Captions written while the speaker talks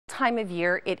time of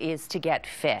year it is to get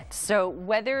fit. So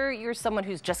whether you're someone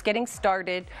who's just getting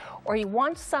started or you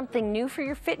want something new for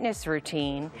your fitness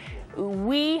routine,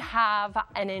 we have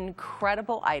an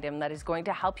incredible item that is going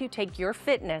to help you take your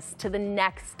fitness to the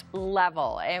next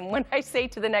level. And when I say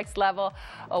to the next level,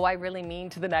 oh, I really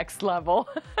mean to the next level.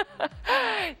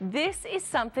 This is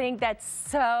something that's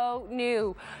so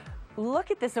new.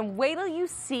 Look at this and wait till you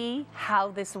see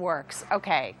how this works.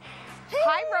 Okay. Hey.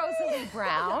 Hi, Rosalie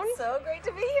Brown. So great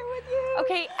to be here with you.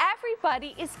 Okay,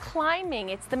 everybody is climbing.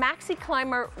 It's the Maxi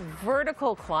Climber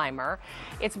vertical climber.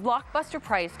 It's blockbuster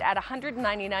priced at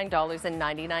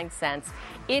 $199.99.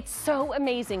 It's so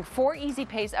amazing. 4 easy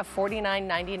pays of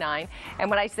 $49.99. And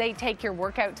when I say take your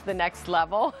workout to the next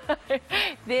level,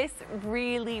 this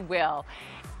really will.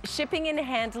 Shipping and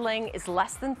handling is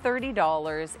less than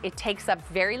 $30. It takes up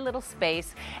very little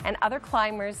space, and other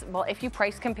climbers, well, if you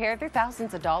price compare, they're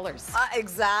thousands of dollars.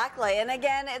 Exactly, and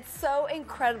again, it's so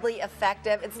incredibly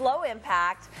effective. It's low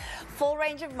impact, full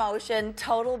range of motion,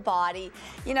 total body.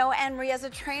 You know, Anne-Marie, as a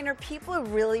trainer, people who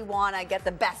really want to get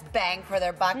the best bang for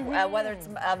their buck, whether it's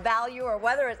value or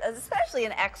whether it's especially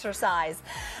an exercise.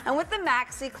 And with the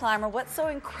Maxi Climber, what's so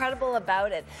incredible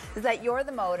about it is that you're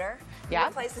the motor. You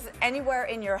can place this anywhere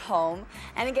in your home,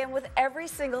 and again, with every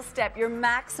single step, you're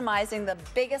maximizing the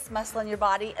biggest muscle in your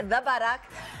body, the buttock,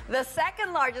 the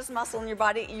second largest muscle in your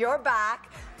body, your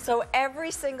back. So every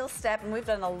single step, and we've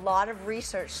done a lot of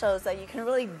research, shows that you can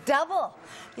really double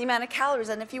the amount of calories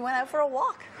than if you went out for a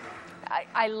walk.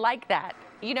 I like that.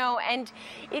 You know, and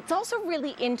it's also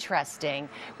really interesting.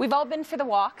 We've all been for the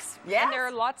walks. Yes. And there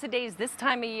are lots of days this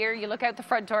time of year, you look out the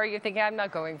front door, you're thinking, I'm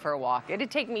not going for a walk. It'd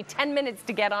take me 10 minutes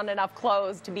to get on enough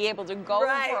clothes to be able to go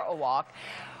for a walk.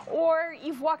 Or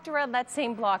you've walked around that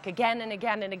same block again and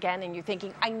again and again, and you're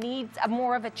thinking, I need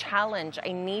more of a challenge.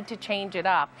 I need to change it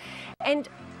up. And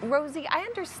Rosie, I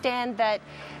understand that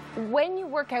when you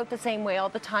work out the same way all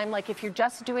the time, like if you're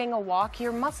just doing a walk,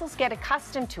 your muscles get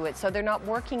accustomed to it, so they're not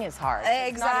working as hard. Exactly.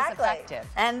 It's not as effective.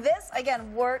 And this,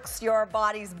 again, works your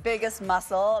body's biggest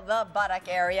muscle, the buttock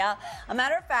area. A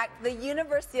matter of fact, the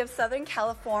University of Southern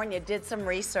California did some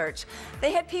research.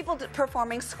 They had people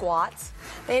performing squats.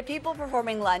 They had people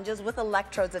performing lunges with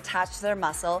electrodes attached to their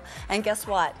muscle. And guess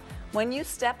what? When you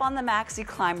step on the Maxi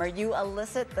Climber, you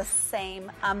elicit the same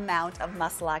amount of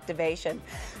muscle activation.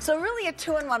 So really a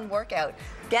 2-in-1 workout.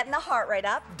 Getting the heart rate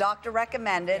up, doctor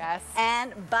recommended,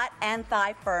 and butt and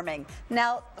thigh firming.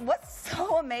 Now, what's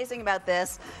so amazing about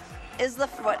this is the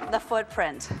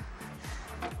footprint.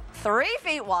 3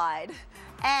 feet wide.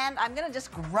 And I'm gonna just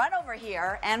run over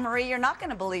here. Anne-Marie, you're not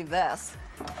gonna believe this.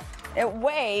 It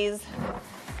weighs,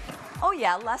 oh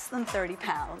yeah, less than 30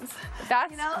 pounds.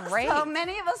 That's great. So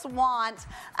many of us want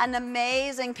an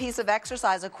amazing piece of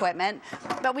exercise equipment,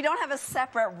 but we don't have a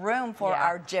separate room for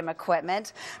our gym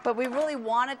equipment. But we really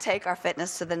want to take our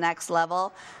fitness to the next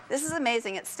level. This is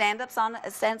amazing. It stands up on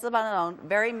its own.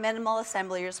 Very minimal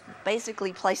assembly. You're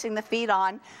basically placing the feet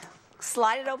on,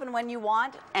 slide it open when you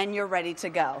want, and you're ready to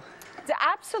go. It's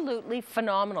absolutely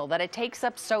phenomenal that it takes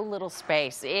up so little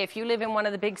space. If you live in one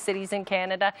of the big cities in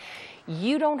Canada,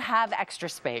 you don't have extra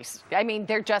space. I mean,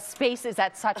 space is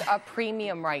at such a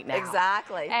premium right now.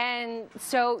 Exactly. And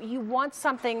so you want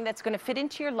something that's going to fit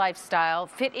into your lifestyle,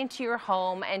 fit into your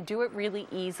home, and do it really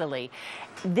easily.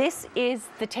 This is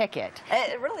the ticket.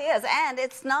 It really is. And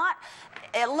it's not,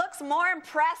 it looks more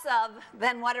impressive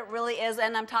than what it really is,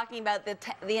 and I'm talking about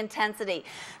the intensity.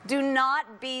 Do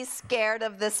not be scared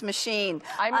of this machine.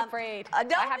 I'm afraid. Don't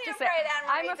be afraid, Anne-Marie.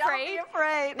 I'm afraid. Don't be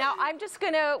afraid. Now, I'm just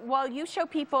going to, while you show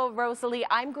people, Rosalie,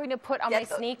 I'm going to put on my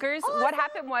sneakers. What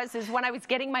happened was when I was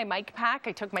getting my mic pack,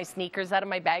 I took my sneakers out of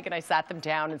my bag and I sat them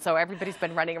down, and so everybody's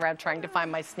been running around trying to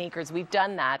find my sneakers. We've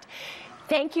done that.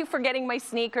 Thank you for getting my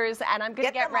sneakers, and I'm going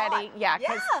to get ready. Yeah.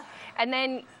 And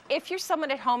then if you're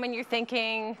someone at home and you're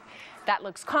thinking, that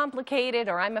looks complicated,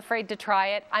 or I'm afraid to try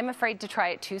it. I'm afraid to try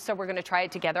it too, so we're going to try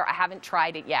it together. I haven't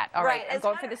tried it yet. All right, I'm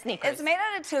going for the sneakers. It's made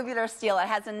out of tubular steel. It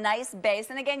has a nice base,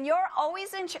 and again, you're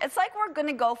always in. It's like we're going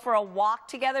to go for a walk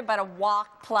together, but a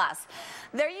walk plus.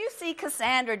 There you see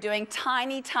Cassandra doing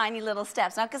tiny, tiny little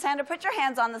steps. Now, Cassandra, put your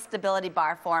hands on the stability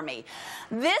bar for me.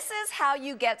 This is how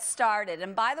you get started.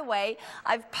 And by the way,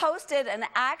 I've posted an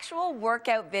actual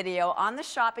workout video on the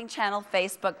Shopping Channel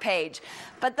Facebook page.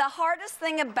 But the hardest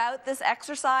thing about this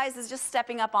exercise is just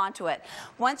stepping up onto it.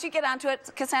 Once you get onto it,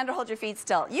 Cassandra, hold your feet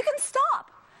still. You can stop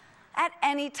at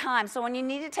any time. So when you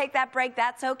need to take that break,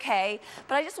 that's okay.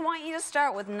 But I just want you to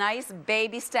start with nice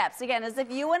baby steps. Again, as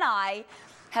if you and I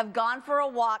have gone for a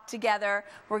walk together.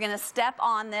 We're going to step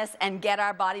on this and get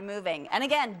our body moving. And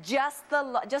again, just the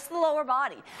lower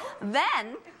body.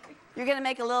 Then you're going to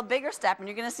make a little bigger step, and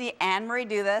you're going to see Anne-Marie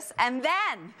do this. And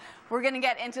then we're going to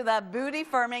get into the booty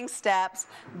firming steps,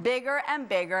 bigger and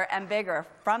bigger and bigger.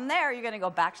 From there, you're going to go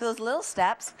back to those little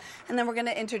steps, and then we're going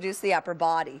to introduce the upper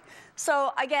body.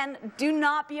 So again, do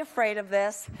not be afraid of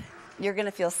this. You're going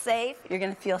to feel safe, you're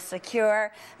going to feel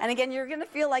secure, and again, you're going to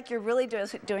feel like you're really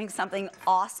doing something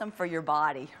awesome for your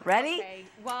body. Ready? Okay.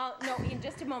 Well, no, in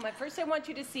just a moment. First, I want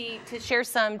you to share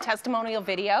some testimonial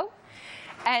video.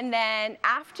 And then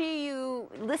after you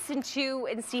listen to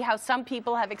and see how some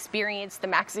people have experienced the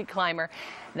Maxi Climber,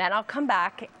 then I'll come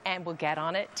back and we'll get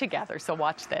on it together. So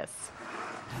watch this.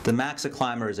 The Maxi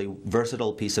Climber is a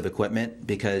versatile piece of equipment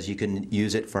because you can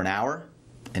use it for an hour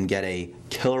and get a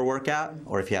killer workout,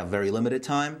 or if you have very limited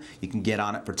time, you can get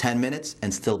on it for 10 minutes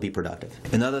and still be productive.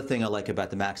 Another thing I like about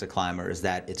the Maxi Climber is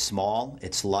that it's small,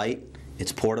 it's light,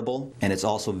 it's portable, and it's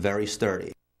also very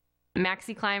sturdy.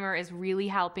 Maxi Climber is really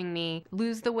helping me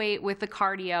lose the weight with the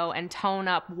cardio and tone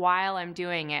up while I'm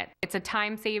doing it. It's a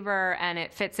time saver and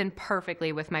it fits in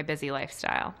perfectly with my busy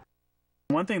lifestyle.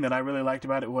 One thing that I really liked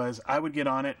about it was I would get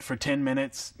on it for 10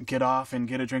 minutes, get off and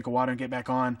get a drink of water and get back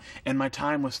on, and my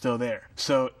time was still there.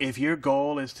 So if your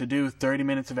goal is to do 30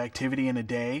 minutes of activity in a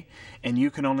day and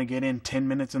you can only get in 10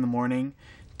 minutes in the morning,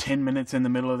 10 minutes in the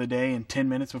middle of the day, and 10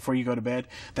 minutes before you go to bed,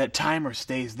 that timer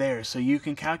stays there so you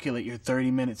can calculate your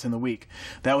 30 minutes in the week.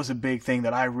 That was a big thing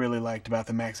that I really liked about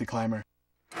the Maxi Climber.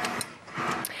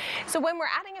 So when we're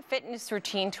adding a fitness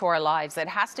routine to our lives, it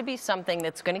has to be something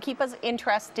that's going to keep us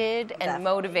interested and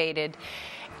motivated.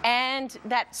 And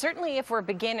that certainly, if we're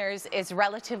beginners, is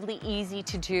relatively easy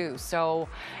to do. So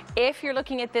if you're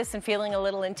looking at this and feeling a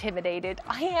little intimidated,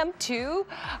 I am too,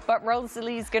 but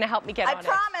Rosalie's going to help me get on it.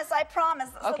 I promise.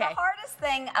 Okay. So the hardest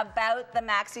thing about the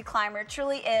Maxi Climber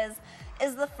truly is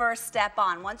the first step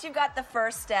on. Once you've got the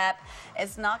first step,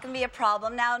 it's not going to be a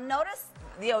problem. Now notice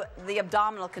the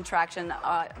abdominal contraction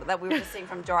that we were just seeing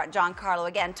from John Carlo.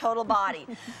 Again, total body.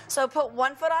 So put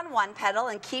one foot on one pedal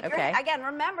and keep your, again,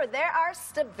 remember, there are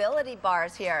stability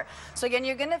bars here. So again,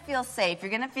 you're going to feel safe.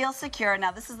 You're going to feel secure.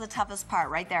 Now, this is the toughest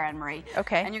part right there, Anne-Marie.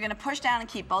 Okay. And you're going to push down and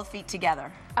keep both feet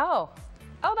together. Oh,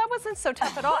 that wasn't so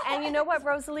tough at all. And you know what,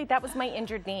 Rosalie? That was my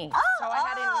injured knee. So I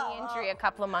had a knee injury a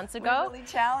couple of months ago. We really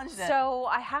challenged it. So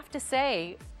I have to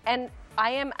say, and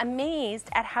I am amazed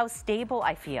at how stable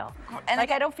I feel. And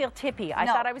like, I don't feel tippy. I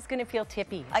thought I was going to feel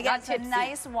tippy. Again, it's a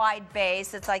nice wide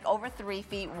base. It's like over 3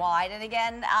 feet wide. And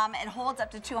again, it holds up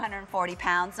to 240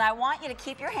 pounds. And I want you to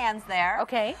keep your hands there.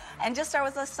 Okay. And just start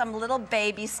with some little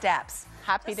baby steps.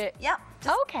 Happy to. Yep.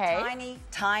 Tiny,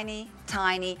 tiny,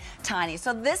 tiny, tiny.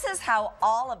 So this is how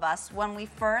all of us, when we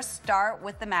first start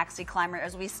with the Maxi Climber,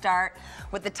 is we start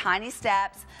with the tiny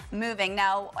steps, moving.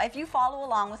 Now, if you follow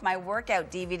along with my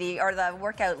workout DVD or the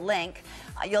workout link,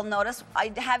 you'll notice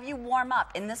I have you warm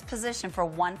up in this position for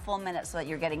 1 full minute so that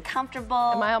you're getting comfortable.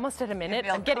 Am I almost at a minute?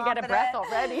 I'm getting out of breath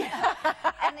already.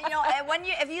 And you know,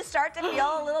 if you start to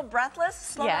feel a little breathless,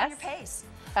 slow down your pace.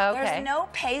 Okay. There's no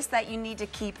pace that you need to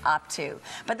keep up to.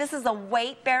 But this is a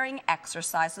weight-bearing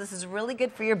exercise, so this is really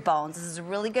good for your bones. This is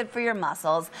really good for your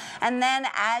muscles. And then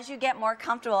as you get more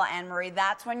comfortable, Anne-Marie,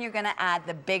 that's when you're going to add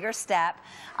the bigger step.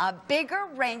 Bigger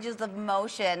ranges of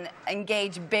motion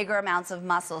engage bigger amounts of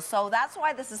muscle. So that's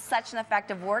why this is such an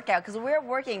effective workout, because we're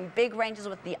working big ranges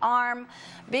with the arm,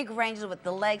 big ranges with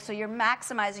the leg, so you're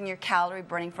maximizing your calorie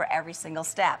burning for every single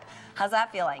step. How's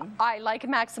that feeling? I like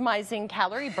maximizing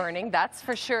calorie burning, that's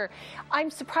for sure. I'm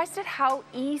surprised at how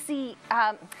easy,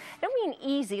 I don't mean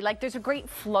easy, like there's a great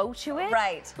flow to it.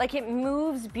 Right. Like it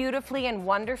moves beautifully and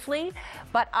wonderfully,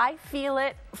 but I feel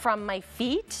it from my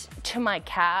feet to my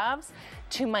calves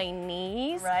to my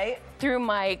knees, through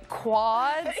my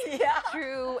quads,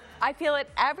 through, I feel it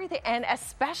everything, and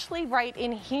especially right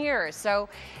in here. So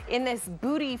in this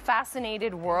booty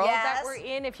fascinated world that we're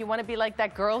in, if you want to be like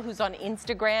that girl who's on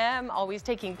Instagram, always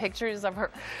taking pictures of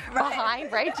her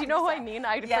behind, right? Do you know who I mean?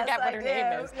 I forget what her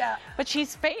name is. But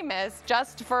she's famous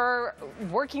just for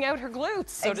working out her glutes,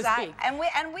 so to speak.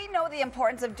 And we know the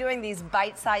importance of doing these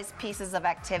bite-sized pieces of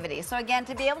activity. So again,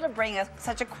 to be able to bring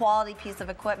such a quality piece of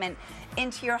equipment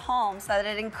into your home so that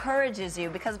it encourages you,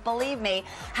 because believe me,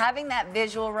 having that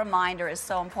visual reminder is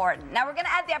so important. Now we're going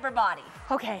to add the upper body.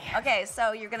 Okay,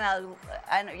 so you're going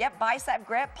to, bicep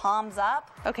grip, palms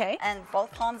up. And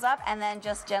both palms up, and then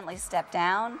just gently step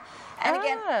down. And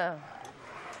again,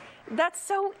 that's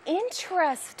so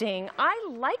interesting. I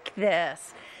like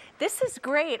this. This is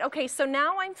great. Okay, so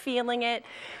now I'm feeling it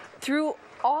through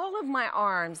all of my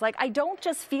arms. Like I don't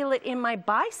just feel it in my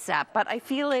bicep, but I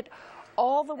feel it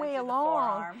all the way through the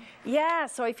along. forearm. Yeah,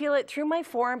 so I feel it through my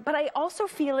forearm, but I also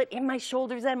feel it in my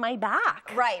shoulders and my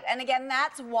back. Right, and again,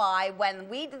 that's why when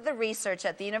we did the research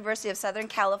at the University of Southern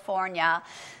California,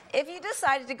 if you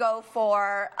decided to go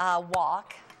for a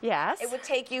walk, Yes. it would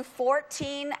take you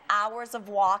 14 hours of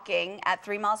walking at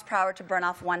 3 miles per hour to burn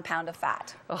off 1 pound of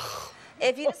fat. Ugh.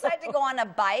 If you decide to go on a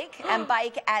bike and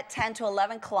bike at 10 to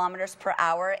 11 kilometers per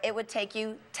hour, it would take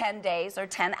you 10 days or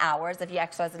 10 hours if you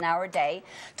exercise an hour a day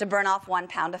to burn off 1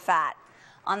 pound of fat.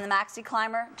 On the Maxi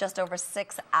Climber, just over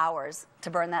 6 hours to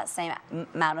burn that same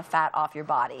amount of fat off your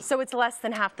body. So it's less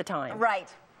than half the time. Right.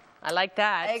 I like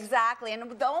that. Exactly, and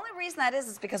the only reason that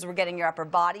is because we're getting your upper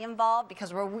body involved,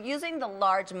 because we're using the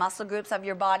large muscle groups of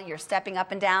your body, you're stepping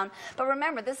up and down. But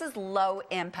remember, this is low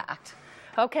impact.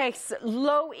 Okay, so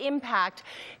low impact.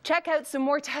 Check out some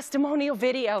more testimonial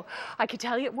video. I can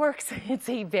tell you it works. It's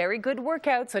a very good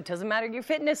workout, so it doesn't matter your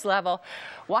fitness level.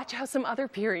 Watch how some other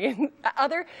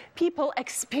people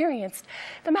experienced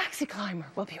the Maxi Climber.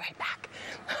 We'll be right back.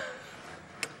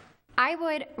 I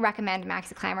would recommend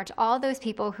Maxi Climber to all those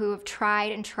people who have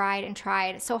tried and tried and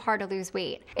tried so hard to lose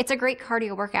weight. It's a great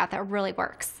cardio workout that really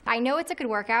works. I know it's a good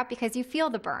workout because you feel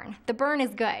the burn. The burn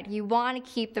is good. You want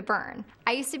to keep the burn.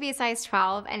 I used to be a size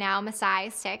 12 and now I'm a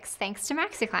size 6 thanks to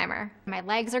Maxi Climber. My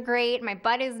legs are great, my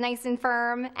butt is nice and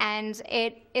firm, and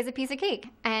it is a piece of cake.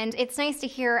 And it's nice to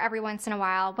hear every once in a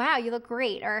while, wow, you look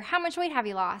great, or how much weight have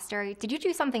you lost, or did you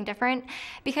do something different?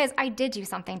 Because I did do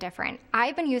something different.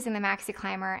 I've been using the Maxi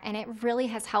Climber and it really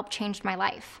has helped change my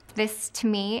life. This, to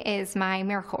me, is my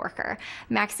miracle worker.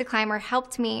 Maxi Climber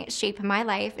helped me shape my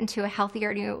life into a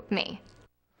healthier new me.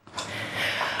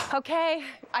 Okay,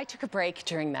 I took a break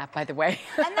during that, by the way.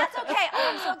 And that's okay. Oh,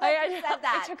 I'm so glad you said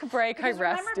that. I took a break. Because I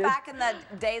rested. remember back in the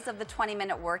days of the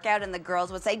 20-minute workout and the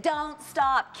girls would say, don't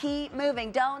stop, keep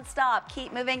moving, don't stop,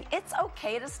 keep moving. It's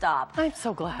okay to stop. I'm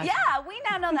so glad. Yeah, we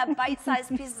now know that bite-sized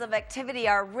pieces of activity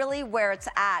are really where it's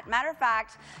at. Matter of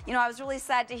fact, you know, I was really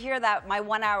sad to hear that my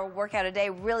 1 hour workout a day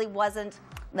really wasn't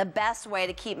the best way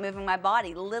to keep moving my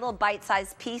body. Little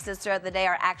bite-sized pieces throughout the day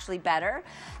are actually better.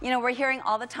 You know, we're hearing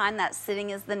all the time that sitting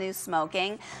is the new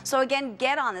smoking. So again,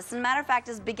 get on this. As a matter of fact,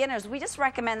 as beginners, we just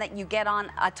recommend that you get on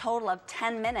a total of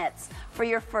 10 minutes for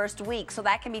your first week. So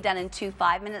that can be done in 2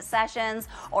 5-minute sessions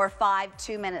or 5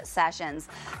 2-minute sessions.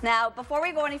 Now, before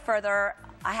we go any further,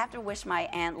 I have to wish my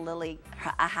Aunt Lily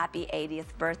a happy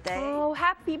 80th birthday. Oh,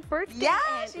 happy birthday, yeah,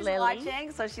 Aunt she's Lily.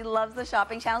 watching, so she loves the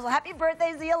shopping channel. So happy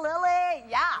birthday, Zia Lily.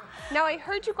 Yeah. Now, I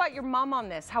heard you got your mom on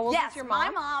this. How old is your mom?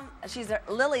 Yes, my mom, she's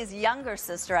Lily's younger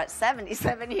sister at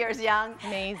 77 years young.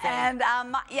 Amazing. And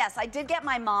yes, I did get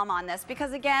my mom on this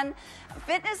because, again,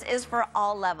 fitness is for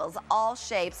all levels, all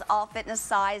shapes, all fitness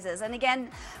sizes. And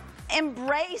again,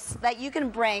 embrace that you can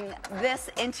bring this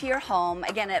into your home.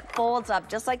 Again, it folds up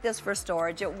just like this for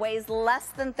storage. It weighs less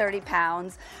than 30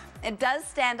 pounds. It does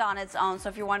stand on its own, so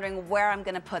if you're wondering where I'm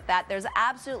going to put that, there's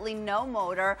absolutely no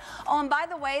motor. Oh, and by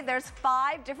the way, there's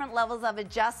 5 different levels of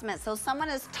adjustment. So someone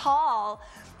as tall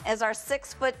as our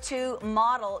 6'2"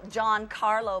 model, John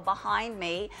Carlo, behind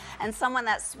me, and someone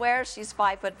that swears she's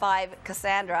 5'5",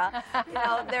 Cassandra, you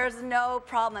know, there's no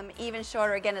problem. Even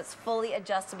shorter, again, it's fully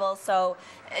adjustable, so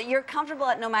you're comfortable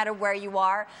at no matter where you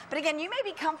are. But again, you may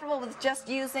be comfortable with just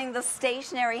using the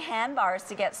stationary handbars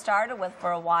to get started with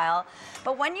for a while.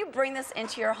 But when you bring this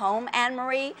into your home,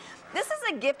 Anne-Marie, this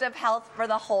is a gift of health for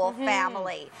the whole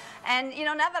family. And, you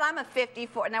know, now that I'm a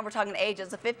 54, now we're talking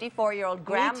ages, a 54-year-old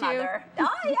grandmother. Oh,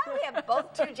 yeah, we have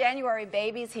both 2 January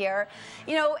babies here.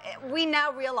 You know, we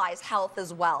now realize health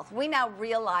is wealth. We now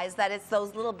realize that it's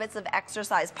those little bits of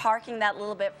exercise, parking that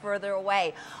little bit further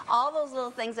away, all those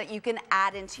little things that you can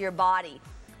add into your body.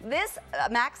 This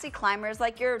Maxi Climber is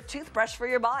like your toothbrush for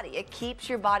your body. It keeps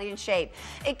your body in shape.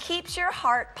 It keeps your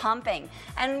heart pumping.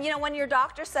 And you know, when your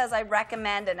doctor says I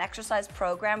recommend an exercise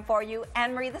program for you,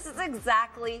 Anne-Marie, this is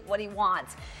exactly what he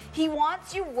wants. He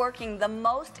wants you working the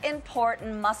most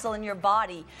important muscle in your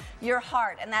body, your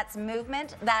heart, and that's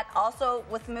movement. That also,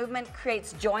 with movement,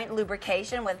 creates joint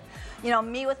lubrication. With, you know,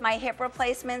 me with my hip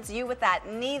replacements, you with that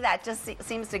knee that just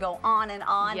seems to go on and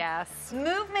on. Yes.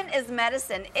 Movement is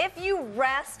medicine. If you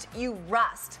rest, you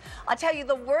rust. I'll tell you,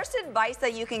 the worst advice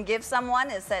that you can give someone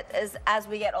is as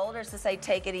we get older, is to say,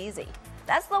 take it easy.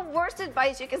 That's the worst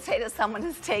advice you can say to someone,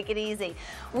 is take it easy.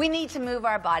 We need to move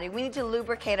our body. We need to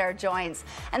lubricate our joints.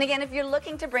 And again, if you're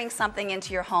looking to bring something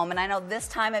into your home, and I know this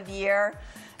time of year,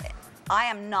 I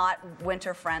am not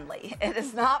winter friendly. It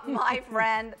is not my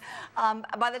friend.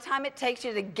 By the time it takes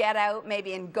you to get out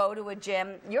maybe and go to a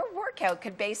gym, your workout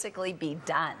could basically be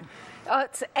done.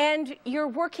 And you're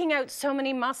working out so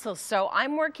many muscles. So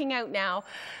I'm working out now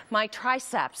my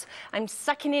triceps. I'm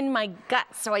sucking in my gut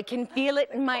so I can feel it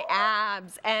in my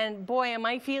abs. And boy, am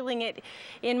I feeling it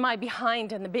in my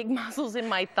behind and the big muscles in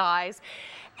my thighs.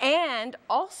 And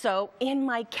also in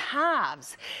my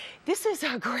calves. This is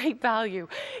a great value.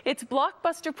 It's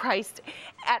blockbuster priced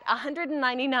at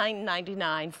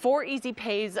 $199.99, 4 easy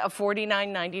pays of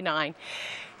 $49.99.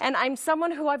 And I'm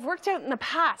someone who I've worked out in the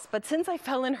past, but since I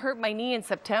fell and hurt my knee in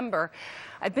September,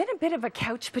 I've been a bit of a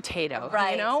couch potato,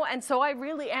 right. You know? And so I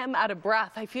really am out of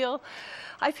breath. I feel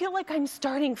like I'm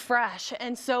starting fresh.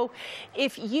 And so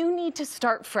if you need to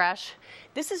start fresh,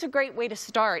 this is a great way to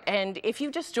start. And if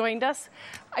you just joined us,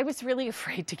 I was really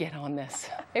afraid to get on this.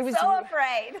 I was so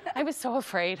afraid. I was so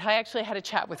afraid. I actually had a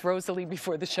chat with Rosalie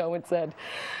before the show and said,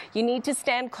 you need to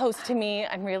stand close to me.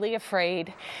 I'm really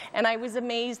afraid. And I was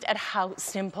amazed at how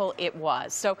simple it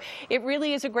was. So it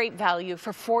really is a great value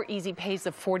for 4 easy pays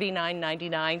of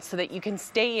 $49.99 so that you can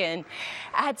stay in,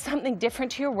 add something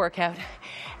different to your workout,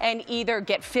 and either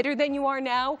get fitter than you are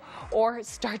now or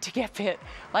start to get fit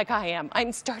like I am.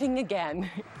 I'm starting again.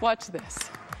 Watch this.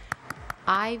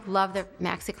 I love the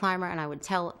Maxi Climber, and I would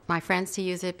tell my friends to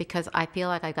use it because I feel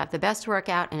like I got the best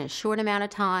workout in a short amount of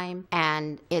time,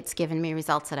 and it's given me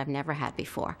results that I've never had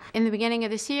before. In the beginning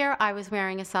of this year, I was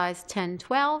wearing a size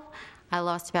 10-12. I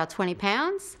lost about 20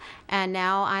 pounds, and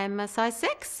now I'm a size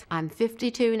 6. I'm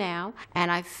 52 now,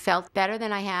 and I've felt better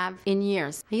than I have in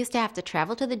years. I used to have to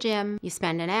travel to the gym. You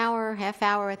spend an hour, half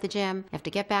hour at the gym. You have to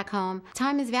get back home.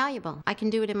 Time is valuable. I can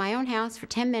do it in my own house for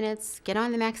 10 minutes, get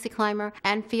on the Maxi Climber,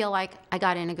 and feel like I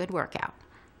got in a good workout.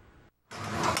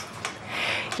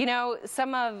 You know,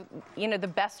 some of, the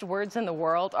best words in the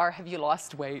world are, have you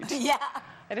lost weight? Yeah.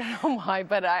 I don't know why,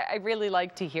 but I really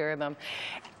like to hear them.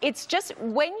 It's just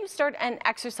when you start an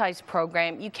exercise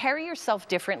program, you carry yourself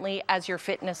differently as your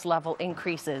fitness level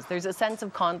increases. There's a sense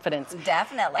of confidence.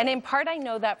 Definitely. And in part, I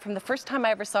know that from the first time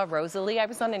I ever saw Rosalie. I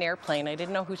was on an airplane. I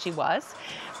didn't know who she was.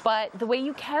 But the way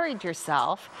you carried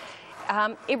yourself,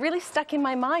 it really stuck in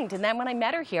my mind. And then when I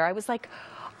met her here, I was like,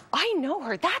 I know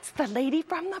her. That's the lady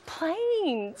from the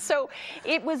plane. So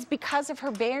it was because of her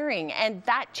bearing, and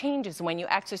that changes when you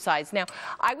exercise. Now,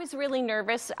 I was really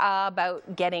nervous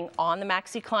about getting on the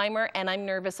Maxi Climber, and I'm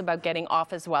nervous about getting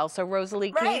off as well. So,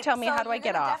 Rosalie, can you tell me how do I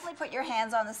get off? Definitely put your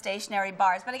hands on the stationary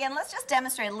bars. But again, let's just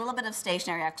demonstrate a little bit of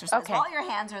stationary exercise while your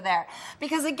hands are there.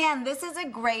 Because again, this is a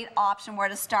great option where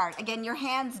to start. Again, your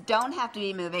hands don't have to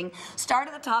be moving. Start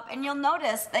at the top, and you'll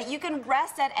notice that you can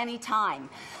rest at any time.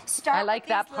 I like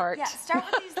that part. Yeah, start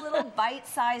with these little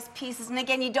bite-sized pieces. And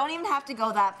again, you don't even have to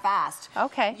go that fast.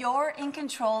 Okay. You're in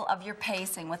control of your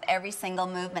pacing with every single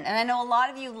movement. And I know a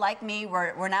lot of you, like me,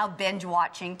 we're now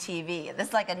binge-watching TV. This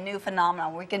is like a new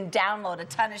phenomenon. We can download a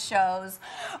ton of shows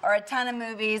or a ton of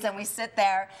movies, and we sit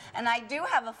there. And I do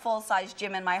have a full-size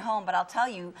gym in my home, but I'll tell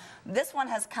you, this one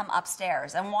has come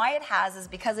upstairs. And why it has is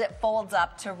because it folds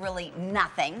up to really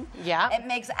nothing. Yeah. It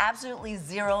makes absolutely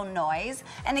zero noise.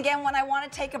 And again, when I want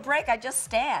to take a break, I just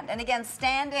stand. And again,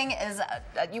 standing is,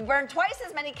 you burn twice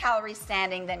as many calories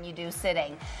standing than you do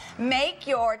sitting. Make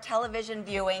your television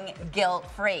viewing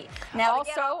guilt-free. Now,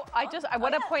 also, again, I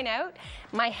want to point out,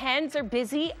 my hands are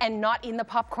busy and not in the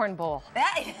popcorn bowl.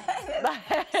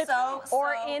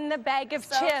 Or in the bag of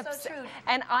chips. So true.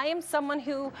 And I am someone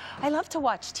who, I love to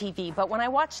watch TV, but when I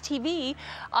watch TV,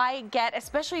 I get,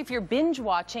 especially if you're binge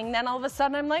watching, then all of a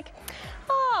sudden I'm like,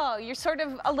 oh, you're sort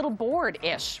of a little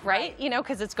bored-ish, right? You know,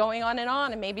 because it's going on,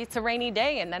 and maybe it's a rainy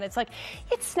day, and then it's like,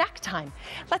 it's snack time.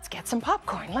 Let's get some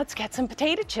popcorn. Let's get some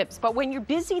potato chips. But when you're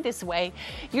busy this way,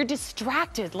 you're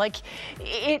distracted. Like,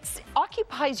 it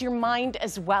occupies your mind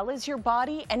as well as your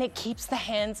body, and it keeps the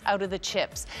hands out of the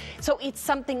chips. So it's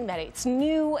something that it's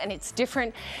new and it's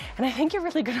different, and I think you're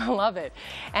really going to love it.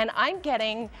 And I'm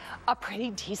getting a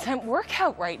pretty decent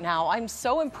workout right now. I'm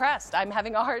so impressed. I'm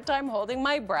having a hard time holding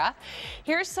my breath.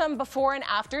 Here's some before and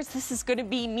afters. This is going to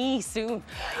be me soon.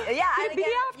 Yeah, and again,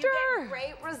 after. you get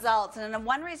great results. And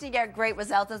one reason you get great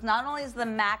results is not only is the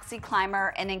Maxi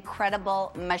Climber an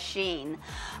incredible machine,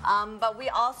 but we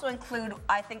also include,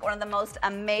 I think, one of the most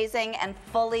amazing and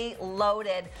fully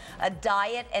loaded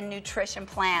diet and nutrition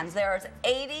plans. There's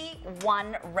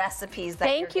 81 recipes that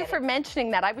Thank you for mentioning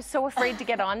that. I was so afraid to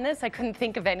get on this. I couldn't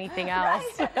think of anything else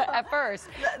at first.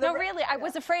 No, really, I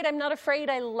was afraid. I'm not afraid.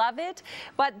 I love it.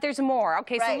 But there's more. more.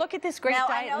 Okay, so Right. look at this great now,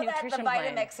 diet and I know that nutrition the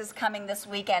plan. Vitamix is coming this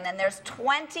weekend, and there's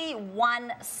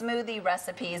 21 smoothie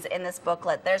recipes in this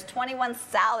booklet. There's 21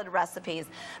 salad recipes.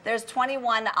 There's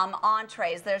 21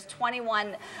 entrees. There's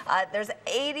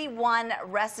 81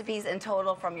 recipes in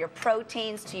total, from your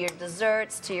proteins to your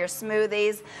desserts to your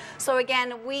smoothies. So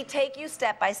again, we take you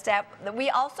step by step. We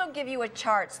also give you a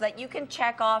chart so that you can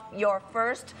check off your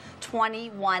first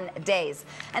 21 days.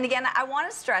 And again, I want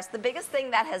to stress, the biggest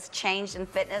thing that has changed in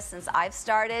fitness since I've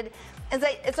started is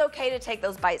that it's okay to take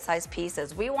those bite-sized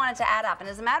pieces. We want it to add up. And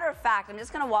as a matter of fact, I'm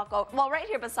just going to walk over, well, right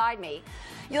here beside me,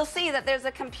 you'll see that there's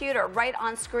a computer right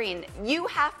on screen. You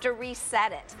have to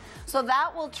reset it. So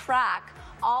that will track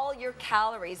all your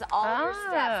calories, all your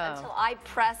steps, until I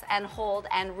press and hold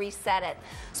and reset it.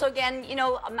 So again, you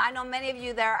know, I know many of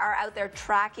you there are out there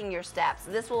tracking your steps.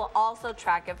 This will also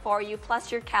track it for you,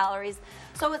 plus your calories.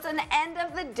 So it's an end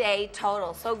of the day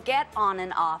total. So get on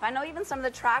and off. I know even some of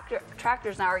the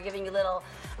tractors now are giving you little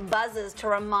buzzes to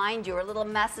remind you, or little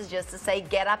messages to say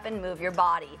get up and move your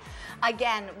body.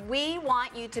 Again, we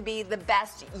want you to be the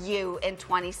best you in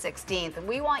 2016.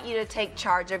 We want you to take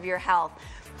charge of your health.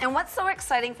 And what's so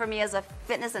exciting for me as a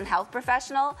fitness and health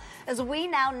professional is we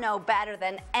now know better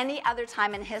than any other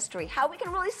time in history how we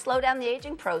can really slow down the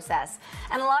aging process.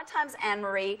 And a lot of times,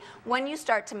 Anne-Marie, when you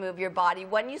start to move your body,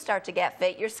 when you start to get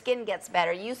fit, your skin gets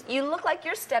better. You look like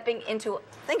you're stepping into,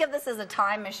 think of this as a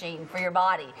time machine for your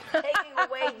body, taking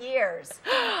away years.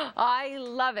 I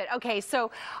love it. Okay, so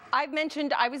I've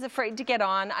mentioned I was afraid to get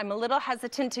on. I'm a little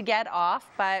hesitant to get off,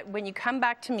 but when you come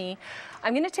back to me,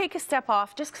 I'm going to take a step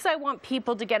off just because I want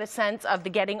people to get a sense of the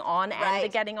getting on and the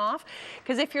getting off.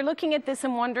 Because if you're looking at this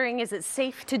and wondering, is it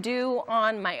safe to do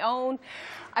on my own?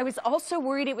 I was also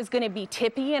worried it was going to be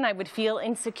tippy and I would feel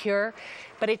insecure,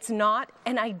 but it's not,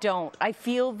 and I don't. I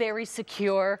feel very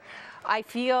secure. I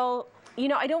feel, you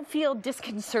know, I don't feel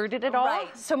disconcerted at all.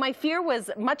 Right. So my fear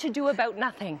was much ado about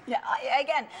nothing. Yeah,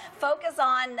 again, focus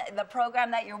on the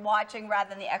program that you're watching rather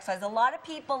than the exercise. A lot of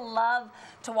people love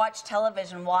to watch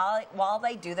television while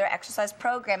they do their exercise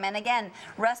program. And again,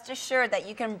 rest assured that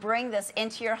you can bring this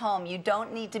into your home. You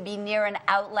don't need to be near an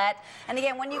outlet. And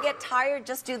again, when you get tired,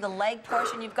 just do the leg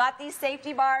portion. You've got these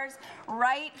safety bars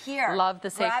right here. Love the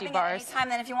safety bars. Anytime.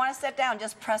 Then if you want to sit down,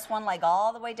 just press one leg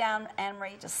all the way down,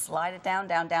 Anne-Marie. Just slide it down,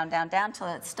 down, down, down, down till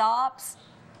it stops.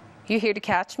 You here to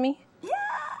catch me? Yeah.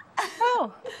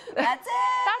 Oh. That's it.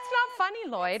 That's not funny,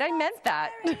 Lloyd. I meant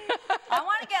that. I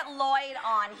want to get Lloyd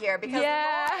on here because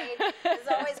Lloyd is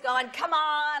always going, come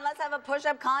on, let's have a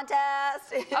push-up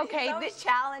contest. Okay. He's always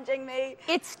challenging me.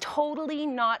 It's totally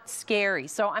not scary.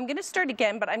 So I'm going to start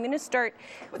again, but I'm going to start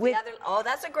with the other. Oh,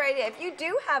 that's a great idea. If you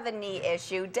do have a knee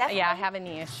issue, definitely I have a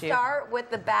knee issue. Start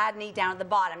with the bad knee down at the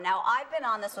bottom. Now, I've been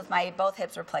on this with my both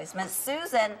hips replacements.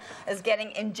 Susan is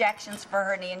getting injections for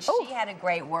her knee, and she had a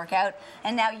great workout.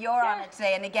 And now you're on it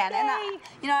today. And again,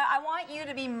 you know, I want you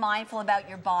to be mindful about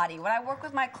your body. When I work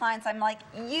with my clients, I'm like,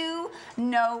 you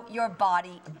know your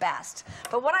body best.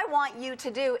 But what I want you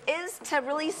to do is to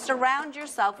really surround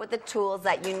yourself with the tools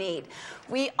that you need.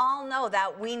 We all know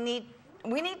that we need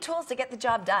tools to get the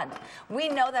job done. We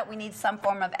know that we need some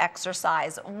form of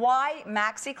exercise. Why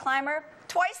Maxi Climber?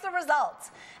 Twice the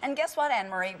results. And guess what,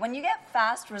 Anne-Marie? When you get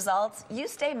fast results, you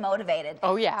stay motivated.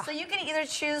 Oh, yeah. So you can either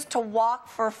choose to walk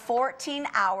for 14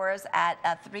 hours at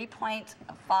a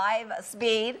 3.5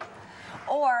 speed,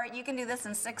 or you can do this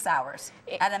in 6 hours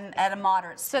at a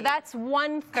moderate speed. So that's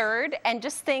 1/3, and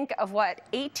just think of what,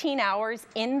 18 hours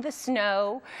in the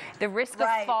snow, the risk of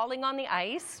falling on the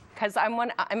ice, because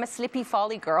I'm a slippy,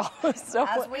 folly girl. So,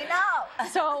 as we know.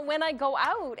 So when I go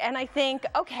out and I think,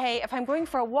 okay, if I'm going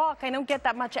for a walk, I don't get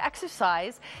that much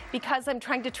exercise because I'm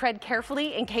trying to tread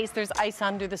carefully in case there's ice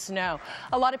under the snow.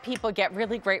 A lot of people get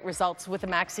really great results with a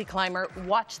Maxi Climber.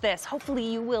 Watch this. Hopefully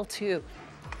you will too.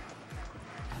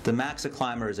 The Maxi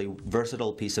Climber is a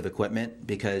versatile piece of equipment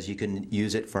because you can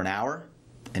use it for an hour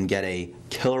and get a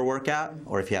killer workout,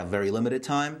 or if you have very limited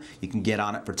time, you can get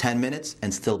on it for 10 minutes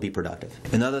and still be productive.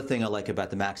 Another thing I like about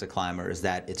the Maxi Climber is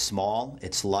that it's small,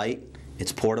 it's light,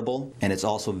 it's portable, and it's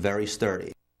also very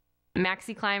sturdy.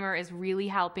 Maxi Climber is really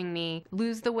helping me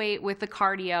lose the weight with the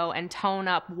cardio and tone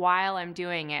up while I'm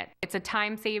doing it. It's a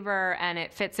time saver and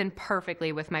it fits in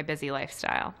perfectly with my busy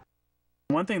lifestyle.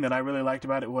 One thing that I really liked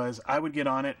about it was I would get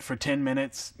on it for 10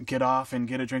 minutes, get off and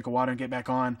get a drink of water and get back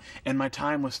on, and my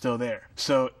time was still there.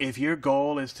 So if your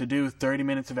goal is to do 30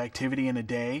 minutes of activity in a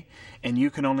day and you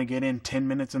can only get in 10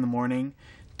 minutes in the morning,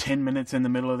 10 minutes in the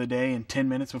middle of the day, and 10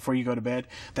 minutes before you go to bed,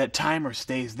 that timer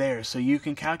stays there so you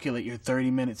can calculate your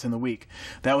 30 minutes in the week.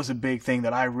 That was a big thing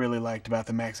that I really liked about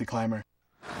the Maxi Climber.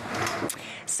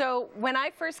 So when I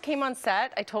first came on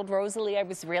set, I told Rosalie I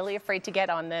was really afraid to get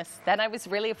on this. Then I was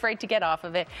really afraid to get off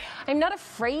of it. I'm not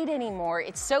afraid anymore.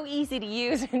 It's so easy to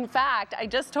use. In fact, I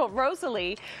just told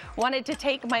Rosalie wanted to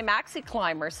take my Maxi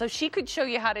Climber so she could show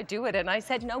you how to do it. And I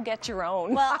said, no, get your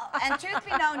own. Well, and truth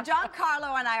be known,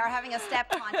 Giancarlo and I are having a step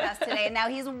contest today, and now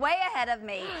he's way ahead of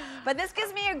me. But this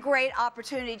gives me a great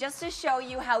opportunity just to show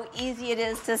you how easy it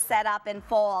is to set up and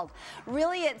fold.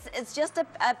 Really, it's just a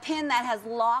pin that has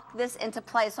locked this into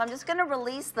place. So I'm just going to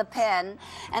release the pin,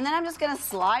 and then I'm just going to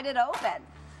slide it open.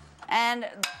 And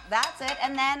that's it.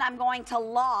 And then I'm going to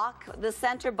lock the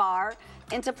center bar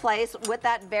into place with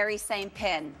that very same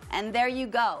pin. And there you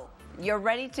go. You're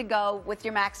ready to go with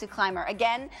your Maxi Climber.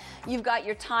 Again, you've got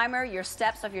your timer, your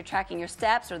steps, so if you're tracking your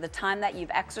steps or the time that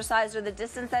you've exercised or the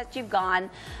distance that you've gone.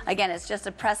 Again, it's just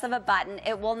a press of a button.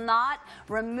 It will not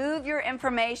remove your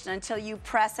information until you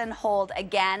press and hold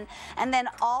again. And then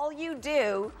all you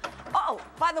do, oh,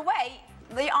 by the way,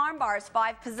 the arm bar is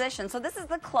 5 positions, so this is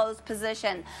the closed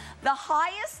position. The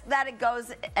highest that it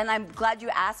goes, and I'm glad you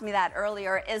asked me that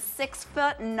earlier, is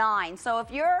 6'9". So if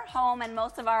your home, and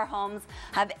most of our homes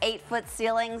have 8-foot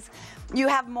ceilings, you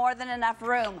have more than enough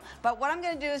room. But what I'm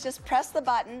going to do is just press the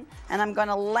button, and I'm going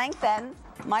to lengthen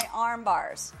my arm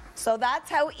bars. So that's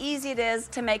how easy it is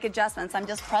to make adjustments. I'm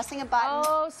just pressing a button.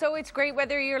 Oh, so it's great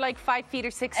whether you're like 5 feet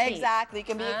or 6 feet. Exactly. You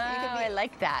can be, I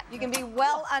like that. You can be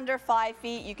well under 5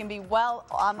 feet. You can be well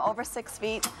over 6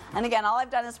 feet. And again, all I've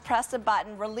done is press a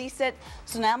button, release it.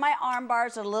 So now my arm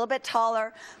bars are a little bit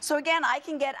taller. So again, I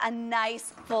can get a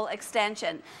nice full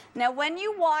extension. Now, when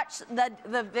you watch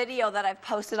the video that I've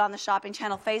posted on the Shopping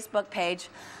Channel Facebook page,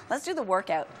 let's do the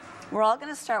workout. We're all going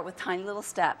to start with tiny little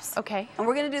steps. Okay. And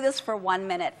we're going to do this for 1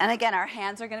 minute. And again, our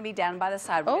hands are going to be down by the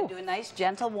side. We're going to do a nice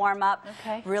gentle warm up.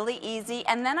 Okay. Really easy.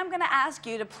 And then I'm going to ask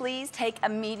you to please take a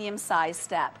medium-sized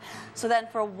step. So then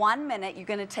for 1 minute, you're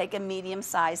going to take a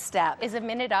medium-sized step. Is a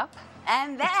minute up?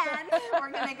 And then we're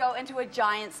going to go into a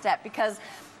giant step, because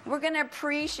we're going to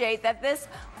appreciate that this,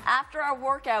 after our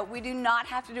workout, we do not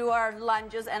have to do our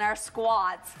lunges and our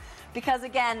squats. Because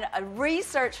again,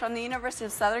 research from the University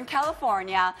of Southern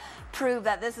California proved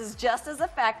that this is just as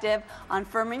effective on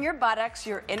firming your buttocks,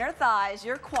 your inner thighs,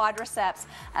 your quadriceps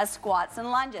as squats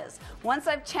and lunges. Once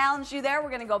I've challenged you there, we're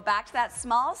going to go back to that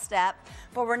small step,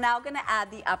 but we're now going to add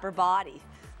the upper body.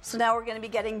 So now we're going to be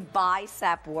getting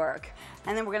bicep work.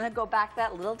 And then we're going to go back to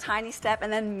that little tiny step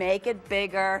and then make it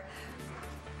bigger.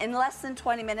 In less than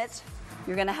 20 minutes,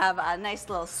 you're going to have a nice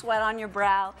little sweat on your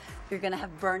brow. You're going to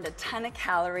have burned a ton of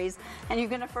calories, and you're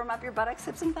going to firm up your buttocks,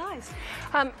 hips, and thighs.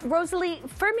 Rosalie,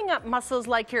 firming up muscles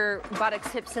like your buttocks,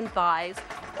 hips, and thighs,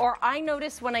 or I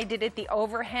noticed when I did it the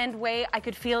overhand way, I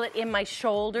could feel it in my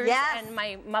shoulders and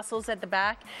my muscles at the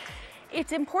back.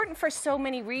 It's important for so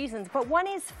many reasons, but one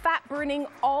is fat burning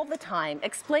all the time.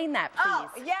 Explain that, please.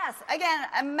 Oh, yes. Again,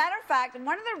 a matter of fact,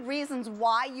 one of the reasons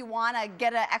why you want to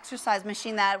get an exercise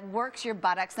machine that works your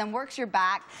buttocks and works your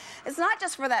back, it's not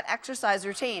just for that exercise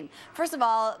routine. First of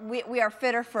all, we are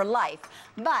fitter for life.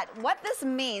 But what this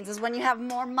means is when you have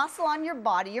more muscle on your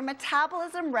body, your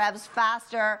metabolism revs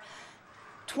faster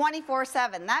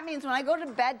 24/7. That means when I go to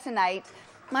bed tonight,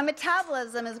 my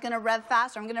metabolism is going to rev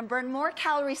faster. I'm going to burn more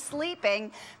calories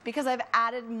sleeping because I've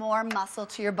added more muscle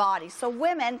to your body. So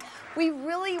women, we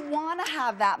really want to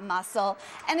have that muscle.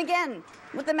 And again,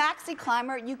 with the Maxi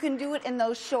Climber, you can do it in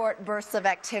those short bursts of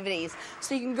activities.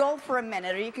 So you can go for a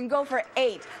minute, or you can go for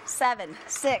 8, 7,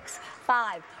 6,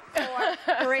 5, 4,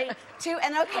 3, 2,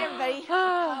 and okay, everybody,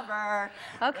 recover.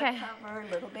 Okay. Recover,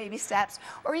 little baby steps.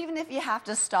 Or even if you have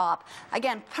to stop,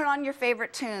 again, put on your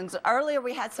favorite tunes. Earlier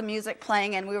we had some music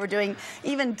playing, and we were doing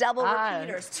even double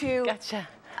repeaters too. Gotcha.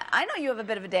 I know you have a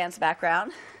bit of a dance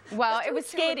background. Well, it was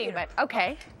skating, but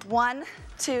okay. 1,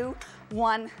 2,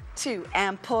 1, 2,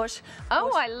 and push.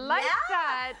 Oh, I like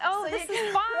that. Oh, So this you is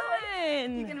can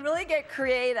fun. You can really get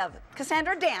creative.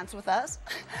 Cassandra, dance with us.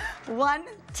 1,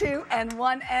 2, and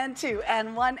 1, and 2,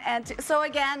 and 1, and 2. So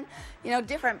again, you know,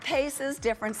 different paces,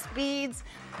 different speeds,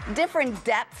 different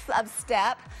depths of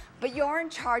step, but you're in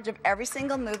charge of every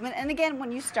single movement. And again,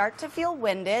 when you start to feel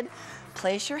winded,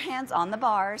 place your hands on the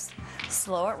bars,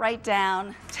 slow it right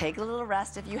down, take a little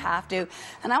rest if you have to.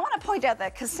 And I want to point out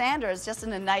that Cassandra is just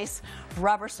in a nice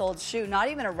rubber-soled shoe, not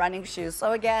even a running shoe.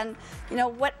 So again, you know,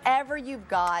 whatever you've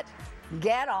got,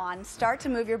 get on, start to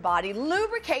move your body,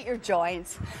 lubricate your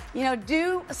joints, you know,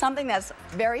 do something that's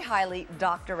very highly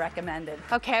doctor recommended.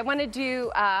 Okay, I want to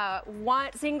do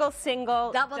one single,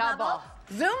 Double, double.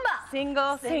 Zumba.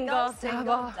 Single, single,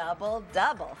 double. Double,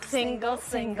 double. Single,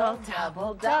 single,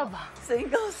 double, double.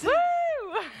 Single, single.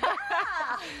 Woo!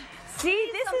 See,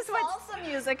 this is what salsa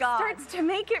music on. starts to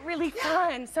make it really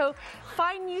fun. So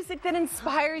find music that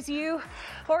inspires you,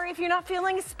 or if you're not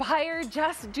feeling inspired,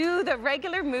 just do the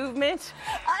regular movement.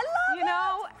 I love You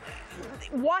know,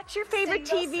 watch your favorite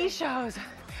TV shows.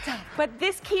 But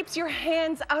this keeps your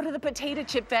hands out of the potato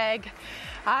chip bag,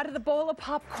 out of the bowl of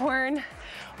popcorn,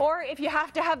 or if you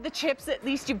have to have the chips, at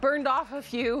least you burned off a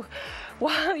few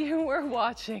while you were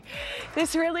watching.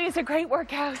 This really is a great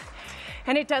workout,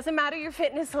 and it doesn't matter your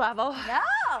fitness level.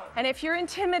 No. And if you're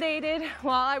intimidated,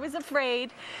 well, I was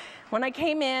afraid. When I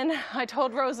came in, I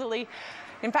told Rosalie,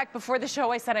 in fact, before the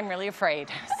show, I said, I'm really afraid.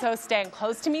 So stand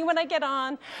close to me when I get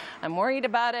on. I'm worried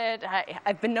about it.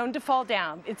 I've been known to fall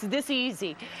down. It's this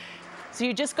easy. So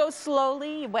you just go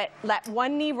slowly, let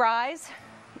one knee rise,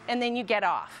 and then you get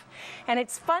off. And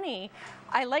it's funny,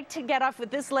 I like to get off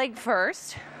with this leg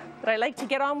first, but I like to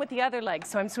get on with the other leg.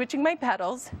 So I'm switching my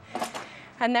pedals.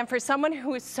 And then for someone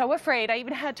who is so afraid, I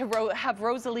even had to have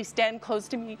Rosalie stand close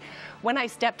to me when I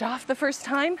stepped off the first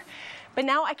time. But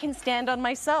now I can stand on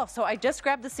myself. So I just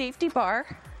grabbed the safety bar.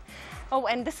 Oh,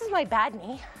 and this is my bad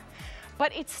knee,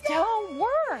 but it still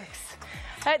works.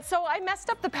 So I messed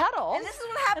up the pedals. And this is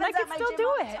what happens and I at my can still gym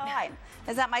all do the it. time,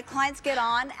 is that my clients get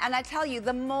on, and I tell you,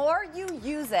 the more you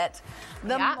use it,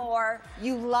 the more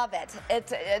you love it.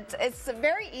 It's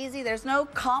very easy. There's no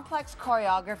complex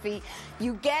choreography.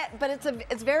 But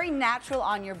it's very natural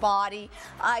on your body.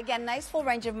 Again, nice full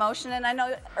range of motion. And I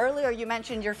know earlier you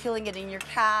mentioned you're feeling it in your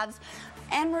calves.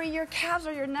 Anne-Marie, your calves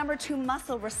are your #2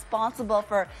 muscle responsible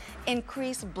for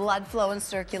increased blood flow and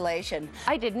circulation.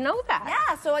 I didn't know that.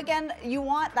 Yeah, so again, you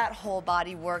want that whole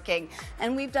body working.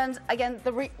 And we've done, again,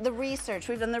 the research.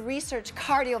 We've done the research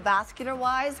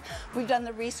cardiovascular-wise. We've done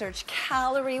the research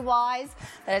calorie-wise.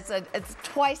 That it's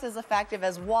twice as effective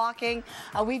as walking.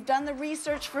 We've done the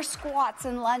research for squats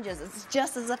and lunges. It's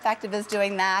just as effective as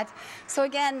doing that. So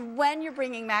again, when you're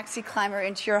bringing Maxi Climber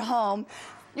into your home,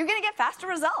 you're going to get faster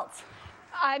results.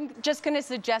 I'm just going to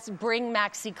suggest bring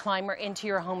Maxi Climber into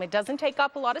your home. It doesn't take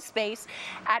up a lot of space.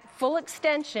 At full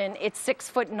extension, it's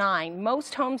 6'9".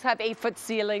 Most homes have 8-foot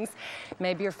ceilings.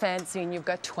 Maybe you're fancy and you've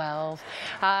got 12.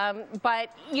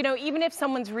 But you know, even if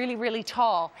someone's really, really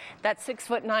tall, that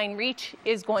 6'9" reach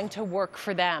is going to work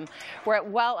for them. We're at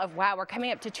we're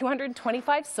coming up to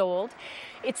 225 sold.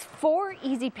 It's 4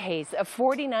 easy pays of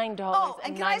 $49.99. Oh,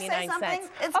 and can I say something?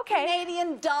 It's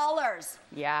Canadian dollars.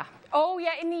 Yeah. Oh, yeah,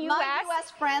 in the U.S. My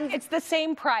U.S. friends. It's the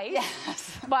same price.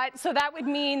 Yes. But so that would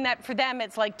mean that for them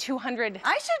it's like $200.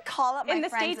 I should call up my in the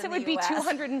friends States in it would the be US.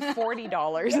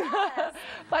 $240. Yes.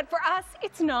 But for us,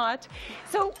 it's not.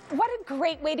 So what a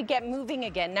great way to get moving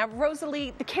again. Now,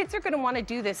 Rosalie, the kids are going to want to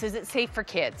do this. Is it safe for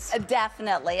kids?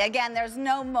 Definitely. Again, there's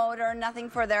no motor, nothing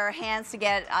for their hands to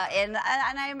get in.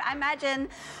 And I imagine,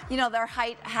 you know, their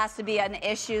height has to be an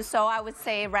issue. So I would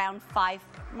say around 5.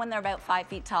 When they're about 5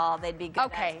 feet tall, they'd be good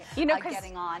at you know,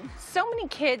 getting on. So many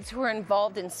kids who are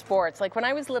involved in sports. Like when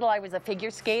I was little, I was a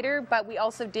figure skater, but we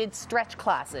also did stretch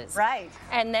classes. Right.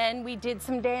 And then we did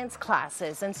some dance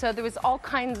classes. And so there was all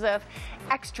kinds of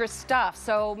extra stuff.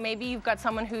 So maybe you've got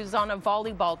someone who's on a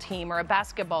volleyball team or a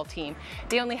basketball team.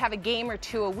 They only have a game or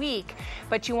 2 a week,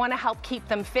 but you want to help keep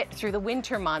them fit through the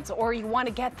winter months, or you want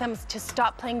to get them to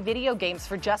stop playing video games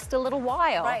for just a little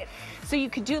while. Right. So you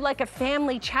could do like a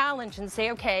family challenge and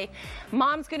say, okay,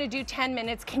 mom's going to do 10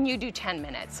 minutes. Can you do 10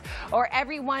 minutes? Or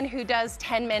everyone who does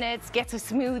 10 minutes gets a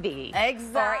smoothie.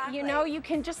 Exactly. Or, you know, you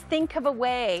can just think of a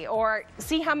way, or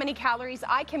see how many calories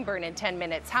I can burn in 10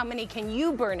 minutes. How many can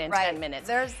you burn in 10 minutes?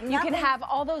 You can have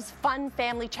all those fun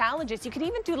family challenges. You could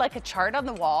even do like a chart on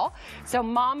the wall. So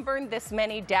mom burned this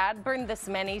many, dad burned this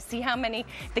many. See how many.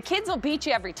 The kids will beat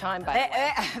you every time, by the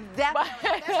way. Definitely.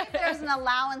 Especially if there's an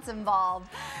allowance involved.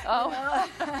 Oh.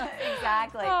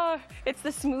 Exactly. Oh, it's the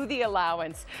smoothie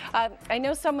allowance. I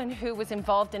know someone who was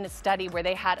involved in a study where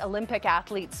they had Olympic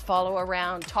athletes follow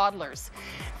around toddlers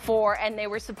and they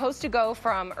were supposed to go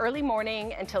from early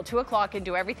morning until 2 o'clock and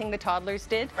do everything the toddlers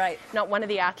did. Right. Not one of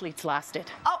the athletes lasted.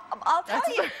 Oh, I'll tell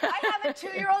you, I have a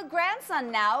 2-year-old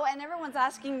grandson now, and everyone's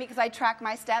asking me, because I track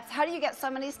my steps, how do you get so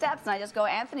many steps? And I just go,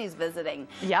 Anthony's visiting.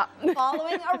 Yeah.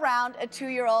 Following around a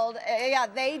 2-year-old, yeah,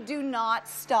 they do not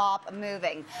stop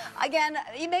moving. Again,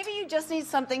 maybe you just need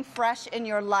something fresh in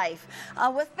your life.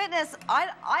 With fitness,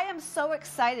 I am so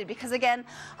excited because, again,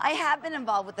 I have been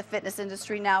involved with the fitness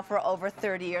industry now for over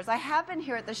 30 years. I have been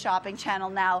here at the Shopping Channel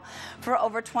now for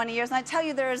over 20 years. And I tell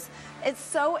you, it's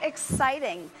so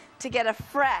exciting to get a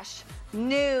fresh,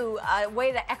 new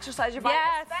way to exercise your body,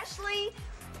 especially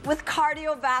with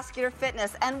cardiovascular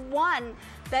fitness, and one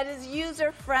that is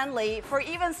user-friendly for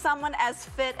even someone as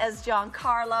fit as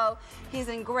Giancarlo. He's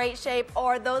in great shape,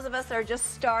 or those of us that are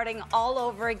just starting all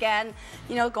over again,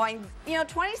 going,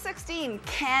 2016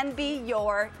 can be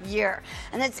your year.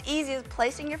 And it's easy as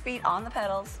placing your feet on the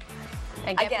pedals.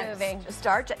 And get moving.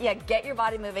 Get your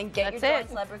body moving, get your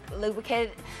joints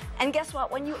lubricated. And guess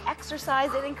what? When you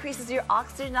exercise, it increases your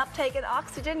oxygen uptake, and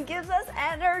oxygen gives us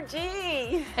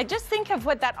energy. And just think of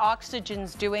what that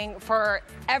oxygen's doing for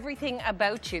everything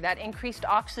about you, that increased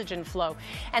oxygen flow.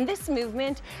 And this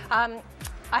movement, I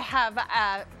have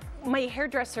my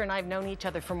hairdresser and I have known each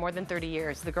other for more than 30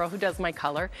 years, the girl who does my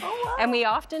color. Oh, wow. And we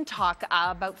often talk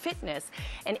about fitness.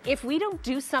 And if we don't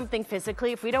do something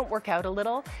physically, if we don't work out a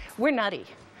little, we're nutty.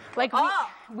 Like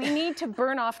we need to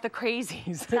burn off the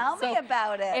crazies. Tell me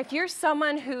about it. If you're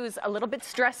someone who's a little bit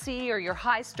stressy, or you're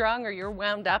high strung, or you're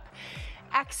wound up,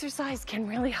 exercise can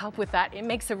really help with that. It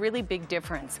makes a really big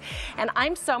difference. And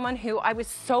I'm someone who I was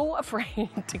so afraid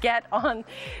to get on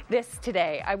this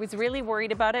today. I was really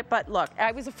worried about it, but look,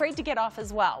 I was afraid to get off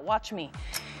as well. Watch me.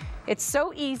 It's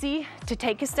so easy to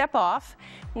take a step off.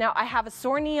 Now I have a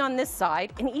sore knee on this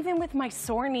side, and even with my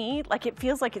sore knee, it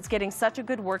feels like it's getting such a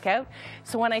good workout.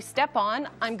 So when I step on,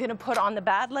 I'm gonna put on the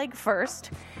bad leg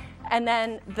first, and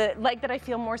then the leg that I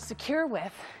feel more secure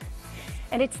with.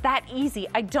 And it's that easy.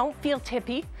 I don't feel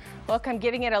tippy. Look, I'm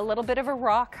giving it a little bit of a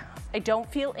rock. I don't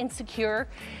feel insecure.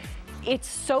 It's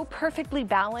so perfectly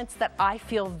balanced that I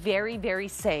feel very, very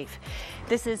safe.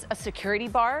 This is a security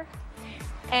bar.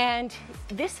 And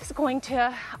this is going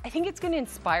to, I think it's going to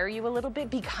inspire you a little bit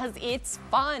because it's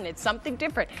fun. It's something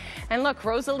different. And look,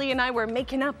 Rosalie and I were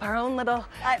making up our own little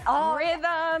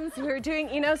rhythms. We were doing,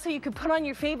 so you could put on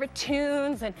your favorite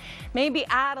tunes and maybe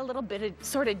add a little bit of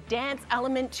sort of dance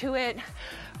element to it.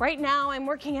 Right now, I'm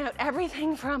working out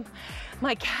everything from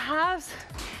my calves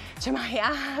to my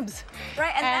abs,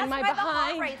 right, and that's my why behind. The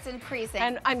heart rate's increasing.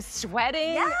 And I'm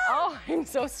sweating. Yeah. Oh, I'm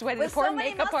so sweaty. With the poor so many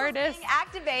makeup muscles artist. being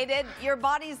activated, your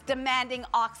body's demanding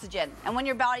oxygen. And when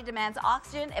your body demands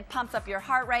oxygen, it pumps up your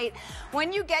heart rate.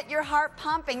 When you get your heart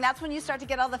pumping, that's when you start to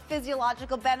get all the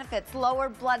physiological benefits, lower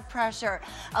blood pressure,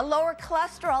 lower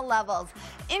cholesterol levels,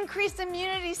 increased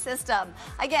immunity system.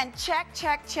 Again, check,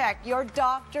 check, check. Your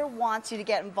doctor wants you to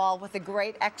get involved with a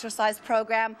great exercise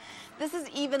program. This is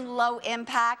even low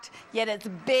impact, yet it's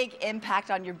big impact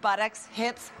on your buttocks,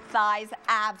 hips, thighs,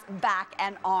 abs, back,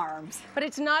 and arms. But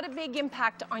it's not a big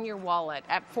impact on your wallet.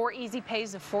 At 4 easy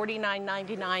pays of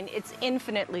 $49.99, it's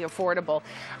infinitely affordable.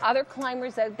 Other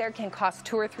climbers out there can cost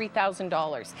 $2,000 or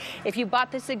 $3,000. If you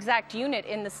bought this exact unit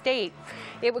in the state,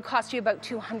 it would cost you about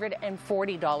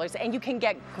 $240, and you can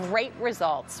get great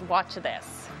results. Watch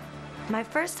this. My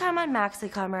first time on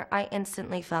Maxi Climber, I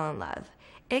instantly fell in love.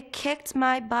 It kicked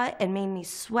my butt and made me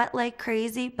sweat like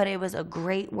crazy, but it was a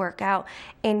great workout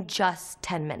in just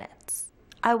 10 minutes.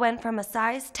 I went from a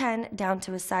size 10 down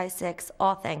to a size 6,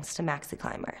 all thanks to Maxi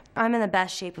Climber. I'm in the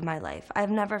best shape of my life.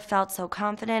 I've never felt so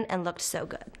confident and looked so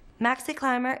good. Maxi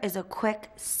Climber is a quick,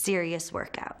 serious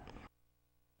workout.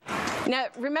 Now,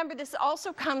 remember, this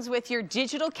also comes with your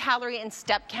digital calorie and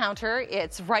step counter.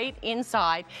 It's right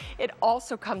inside. It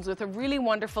also comes with a really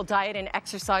wonderful diet and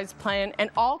exercise plan and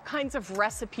all kinds of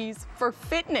recipes for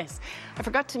fitness. I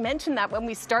forgot to mention that when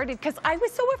we started because I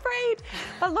was so afraid.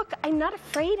 But look, I'm not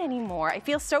afraid anymore. I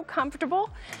feel so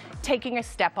comfortable taking a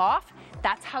step off.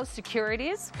 That's how secure it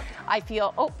is. I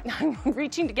feel, I'm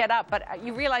reaching to get up, but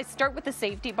you realize start with the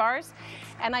safety bars,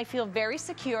 and I feel very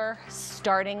secure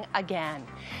starting again.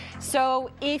 So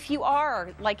if you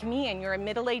are like me and you're a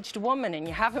middle-aged woman and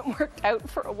you haven't worked out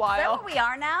for a while. Is that what we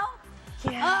are now?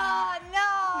 Yeah.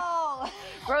 Oh, no!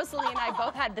 Rosalie and I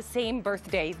both had the same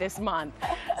birthday this month.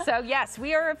 So yes,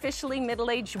 we are officially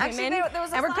middle-aged women. Actually, there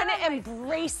was a and we're sign going to on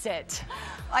embrace it.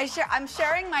 I'm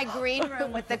sharing my green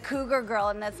room with the Cougar girl,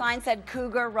 and the sign said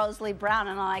Cougar Rosalie Brown,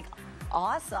 and I'm like,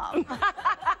 awesome.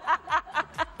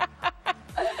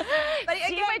 But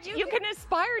again, you can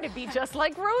aspire to be just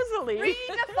like Rosalie.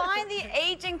 Redefine the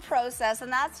aging process,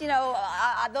 and that's,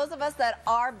 those of us that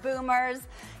are boomers,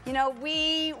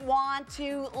 we want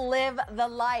to live the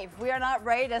life. We are not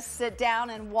ready to sit down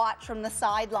and watch from the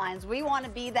sidelines. We want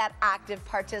to be that active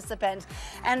participant.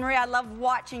 And Maria, I love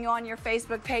watching you on your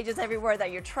Facebook pages everywhere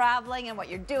that you're traveling and what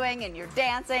you're doing and you're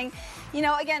dancing.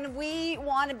 Again, we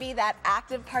want to be that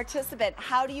active participant.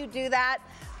 How do you do that?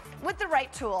 With the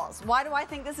right tools. Why do I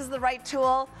think this is the right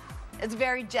tool? It's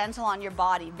very gentle on your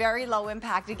body, very low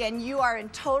impact. Again, you are in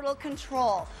total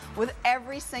control with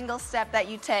every single step that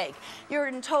you take. You're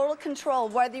in total control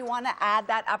whether you want to add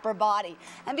that upper body.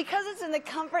 And because it's in the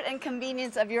comfort and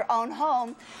convenience of your own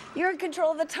home, you're in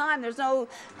control of the time. There's no,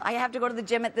 I have to go to the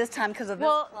gym at this time because of this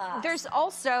class. Well, there's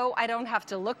also, I don't have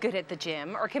to look good at the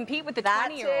gym or compete with the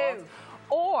 20-year-olds.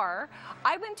 Or,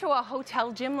 I went to a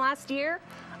hotel gym last year.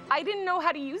 I didn't know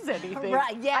how to use anything.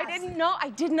 Right, yes. I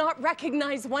did not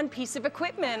recognize one piece of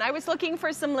equipment. I was looking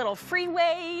for some little free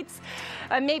weights,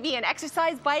 maybe an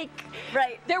exercise bike.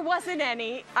 Right. There wasn't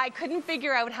any. I couldn't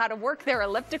figure out how to work their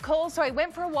elliptical, so I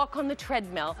went for a walk on the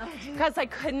treadmill because I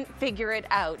couldn't figure it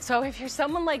out. So if you're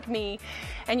someone like me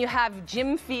and you have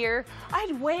gym fear,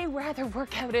 I'd way rather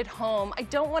work out at home. I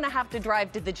don't want to have to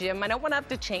drive to the gym. I don't want to have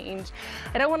to change.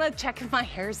 I don't want to check if my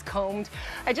hair's combed.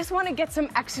 I just want to get some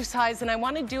exercise, and I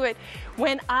want to do it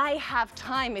when I have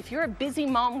time. If you're a busy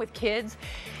mom with kids,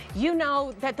 you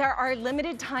know that there are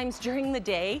limited times during the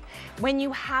day when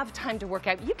you have time to work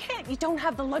out. You don't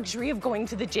have the luxury of going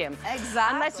to the gym.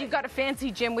 Exactly. Unless you've got a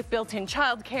fancy gym with built-in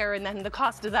childcare, and then the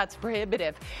cost of that's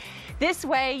prohibitive. This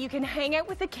way you can hang out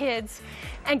with the kids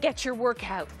and get your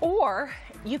workout. Or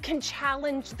you can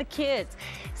challenge the kids.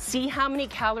 See how many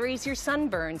calories your son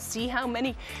burns. See how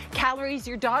many calories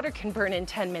your daughter can burn in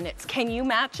 10 minutes. Can you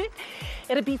match it?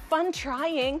 It'll be fun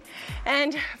trying.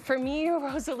 And for me,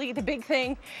 Rosalie, the big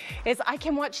thing is I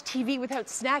can watch TV without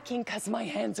snacking because my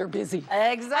hands are busy.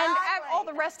 Exactly. And all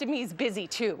the rest of me is busy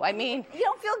too. I mean, you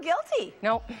don't feel guilty.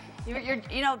 No.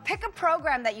 You know, pick a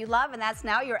program that you love, and that's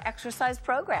now your exercise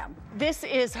program. This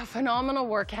is a phenomenal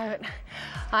workout.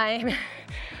 I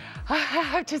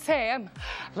have to say, I'm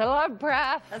a little out of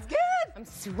breath. That's good. I'm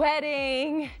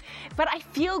sweating, but I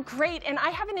feel great, and I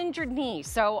have an injured knee.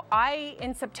 So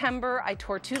in September, I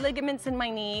tore 2 ligaments in my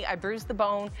knee, I bruised the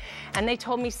bone, and they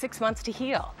told me 6 months to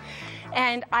heal.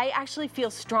 And I actually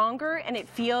feel stronger, and it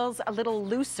feels a little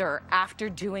looser after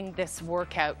doing this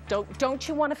workout. Don't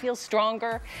you want to feel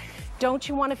stronger? Don't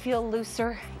you want to feel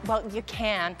looser? Well, you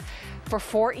can for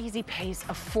 4 easy pays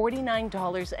of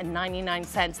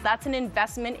 $49.99. That's an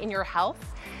investment in your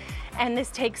health, and this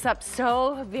takes up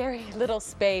so very little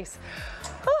space.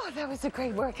 Oh, that was a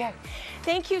great workout.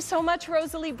 Thank you so much,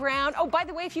 Rosalie Brown. Oh, by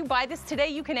the way, if you buy this today,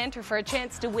 you can enter for a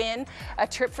chance to win a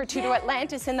trip for 2 to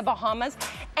Atlantis in the Bahamas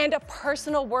and a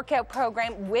personal workout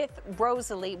program with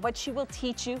Rosalie. What she will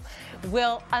teach you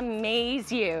will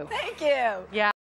amaze you. Thank you. Yeah.